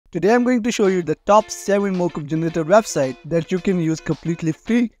Today I'm going to show you the top 7 mockup generator website that you can use completely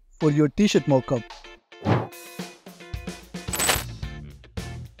free for your t-shirt mockup.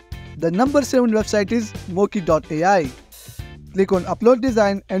 The number 7 website is Moki.ai. Click on Upload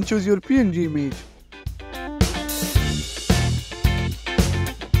Design and choose your PNG image.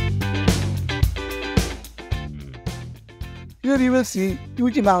 Here you will see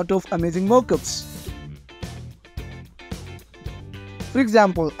huge amount of amazing mockups. For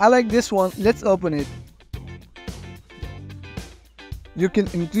example, I like this one, let's open it. You can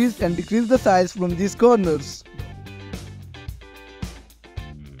increase and decrease the size from these corners.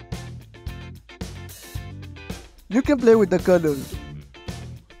 You can play with the colors.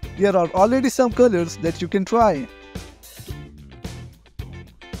 There are already some colors that you can try.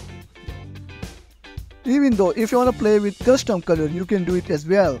 Even though if you want to play with custom color, you can do it as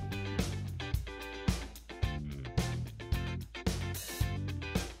well.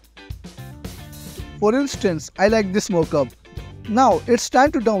 For instance, I like this mockup. Now it's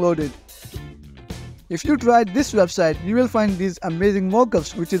time to download it. If you try this website, you will find these amazing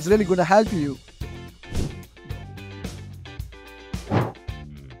mockups which is really gonna help you.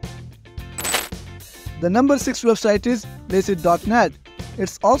 The number 6 website is placeit.net.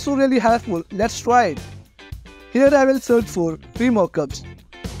 It's also really helpful, let's try it. Here I will search for free mockups.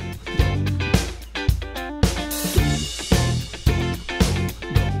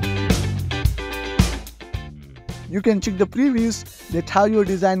 You can check the previews that how your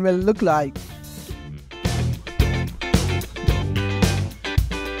design will look like.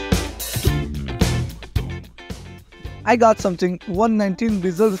 I got something 119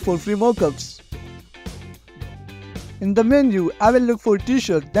 results for free mockups. In the menu, I will look for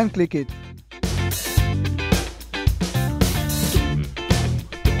t-shirt, then click it.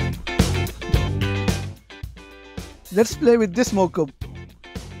 Let's play with this mockup.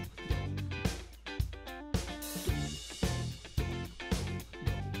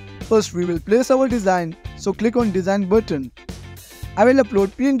 First, we will place our design, so click on Design button. I will upload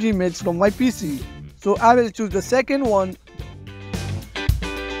PNG image from my PC, so I will choose the second one.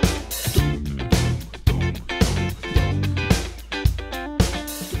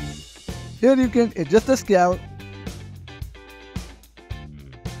 Here you can adjust the scale.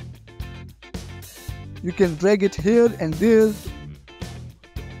 You can drag it here and there.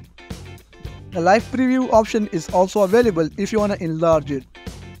 The live preview option is also available if you want to enlarge it.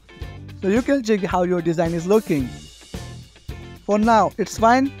 So you can check how your design is looking. For now, it's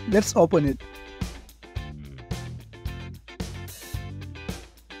fine, let's open it.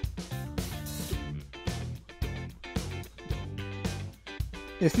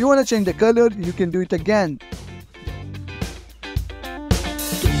 If you want to change the color, you can do it again.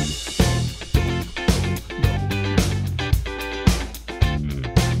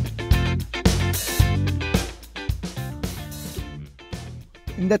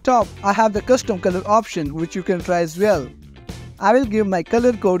 In the top, I have the custom color option which you can try as well. I will give my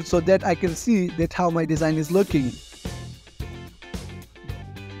color code so that I can see that how my design is looking.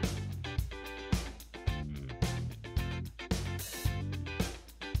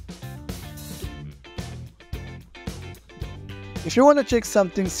 If you want to check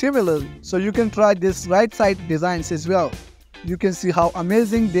something similar, so you can try this right side designs as well. You can see how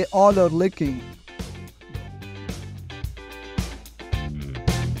amazing they all are looking.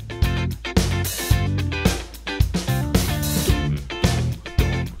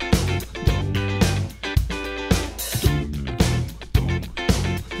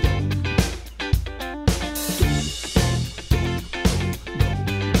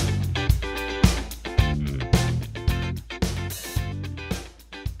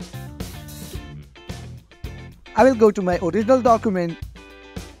 I will go to my original document.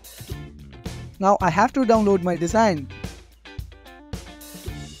 Now I have to download my design.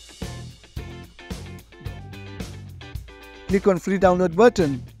 Click on free download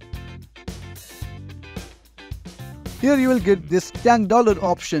button. Here you will get this $10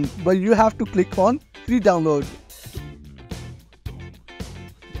 option, but you have to click on free download.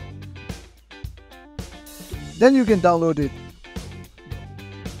 Then you can download it.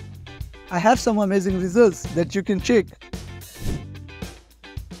 I have some amazing results that you can check.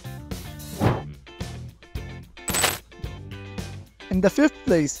 In the 5th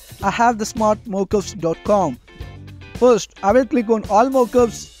place, I have the smartmockups.com. First, I will click on all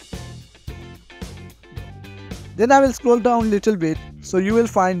mockups. Then I will scroll down a little bit, so you will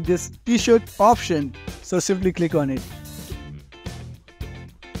find this t-shirt option. So simply click on it.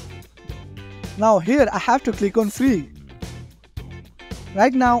 Now here I have to click on free.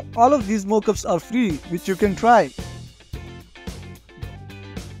 Right now all of these mockups are free, which you can try.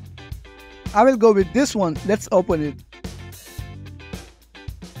 I will go with this one. Let's open it.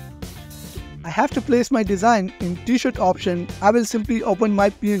 I have to place my design in T-shirt option. I will simply open my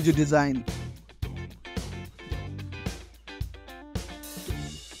PNG design.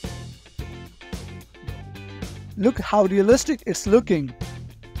 Look how realistic it's looking.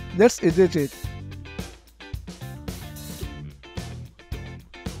 Let's edit it.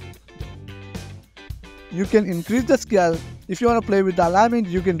 You can increase the scale. If you want to play with the alignment,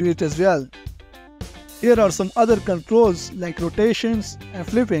 you can do it as well. Here are some other controls like rotations and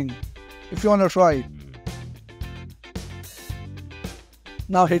flipping if you want to try it.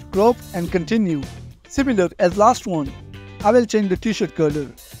 Now hit crop and continue. Similar as last one, I will change the t-shirt color.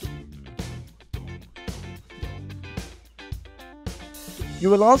 You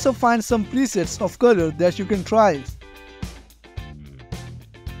will also find some presets of color that you can try.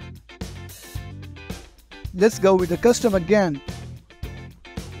 Let's go with the custom again.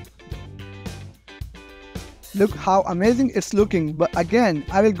 Look how amazing it's looking, but again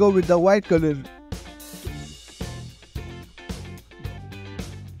I will go with the white color.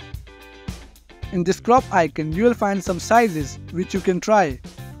 In this crop icon you will find some sizes which you can try.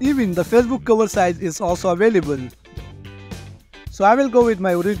 Even the Facebook cover size is also available. So I will go with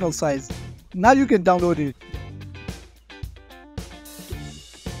my original size. Now you can download it.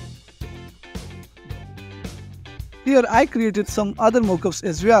 Here I created some other mockups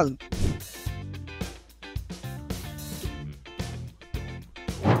as well.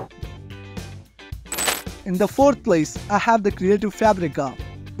 In the fourth place, I have the Creative Fabrica.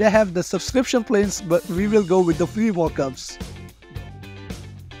 They have the subscription plans, but we will go with the free mockups.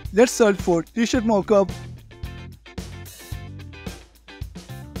 Let's search for T-shirt mockup.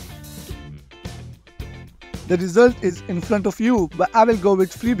 The result is in front of you, but I will go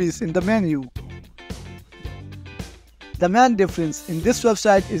with freebies in the menu. The main difference in this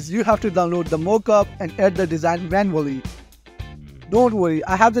website is you have to download the mockup and add the design manually. Don't worry,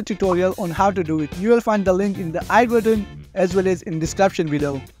 I have the tutorial on how to do it. You will find the link in the I button as well as in description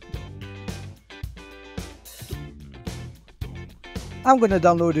below. I'm gonna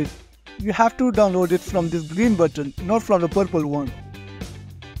download it. You have to download it from this green button, not from the purple one.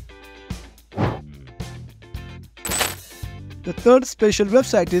 The third special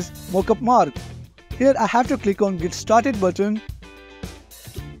website is Mockup Mark. Here I have to click on Get Started button.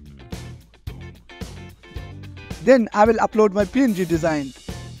 Then I will upload my PNG design.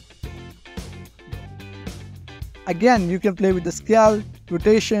 Again, you can play with the scale,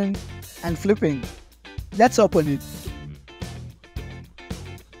 rotation and flipping. Let's open it.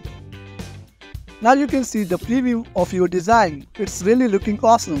 Now you can see the preview of your design. It's really looking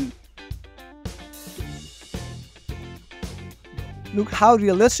awesome. Look how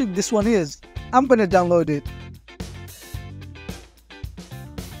realistic this one is. I'm gonna download it.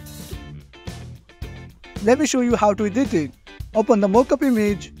 Let me show you how to edit it. Open the mockup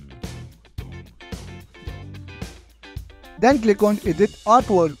image. Then click on Edit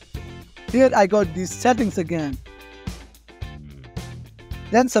Artwork. Here I got these settings again.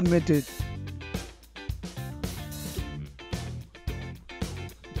 Then submit it.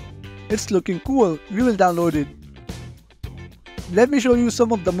 It's looking cool. We will download it. Let me show you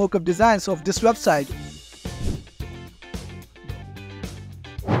some of the mockup designs of this website.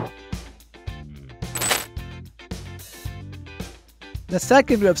 The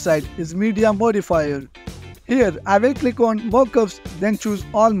second website is Media Modifier. Here I will click on Mockups, then choose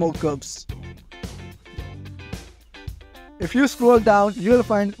All Mockups. If you scroll down, you will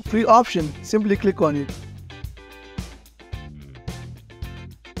find free option. Simply click on it.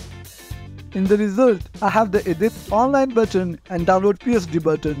 In the result, I have the Edit Online button and Download PSD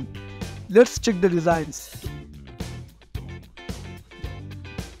button. Let's check the designs.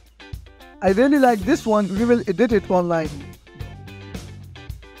 I really like this one. We will edit it online.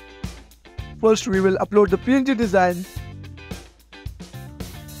 First, we will upload the PNG design.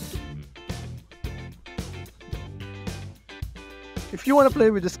 If you want to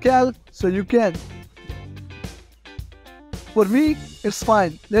play with the scale, so you can. For me, it's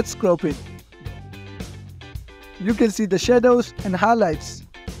fine. Let's crop it. You can see the shadows and highlights.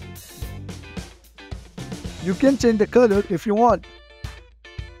 You can change the color if you want.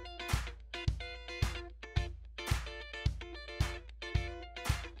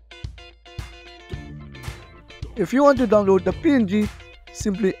 If you want to download the PNG,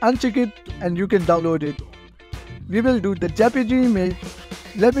 simply uncheck it and you can download it. We will do the JPG image.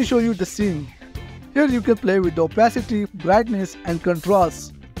 Let me show you the scene. Here you can play with the opacity, brightness and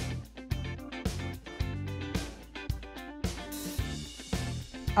contrast.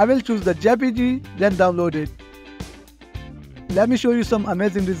 I will choose the JPG, then download it. let me show you some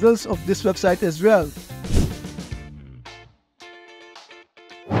amazing results of this website as well.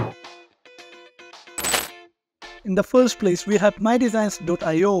 In the first place, we have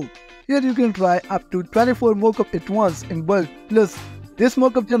mydesigns.io. Here you can try up to 24 mockup at once in bulk. Plus, this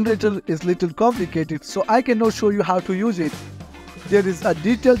mockup generator is little complicated, so I cannot show you how to use it. There is a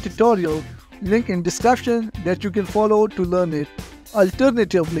detailed tutorial link in description that you can follow to learn it.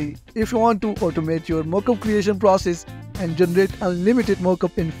 Alternatively, if you want to automate your mockup creation process and generate unlimited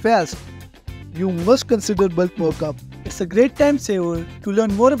mockup in fast, you must consider bulk mockup. It's a great time saver. To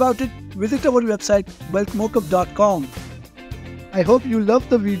learn more about it, visit our website bulkmockup.com. I hope you loved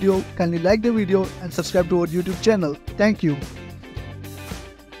the video. Kindly like the video and subscribe to our YouTube channel. Thank you.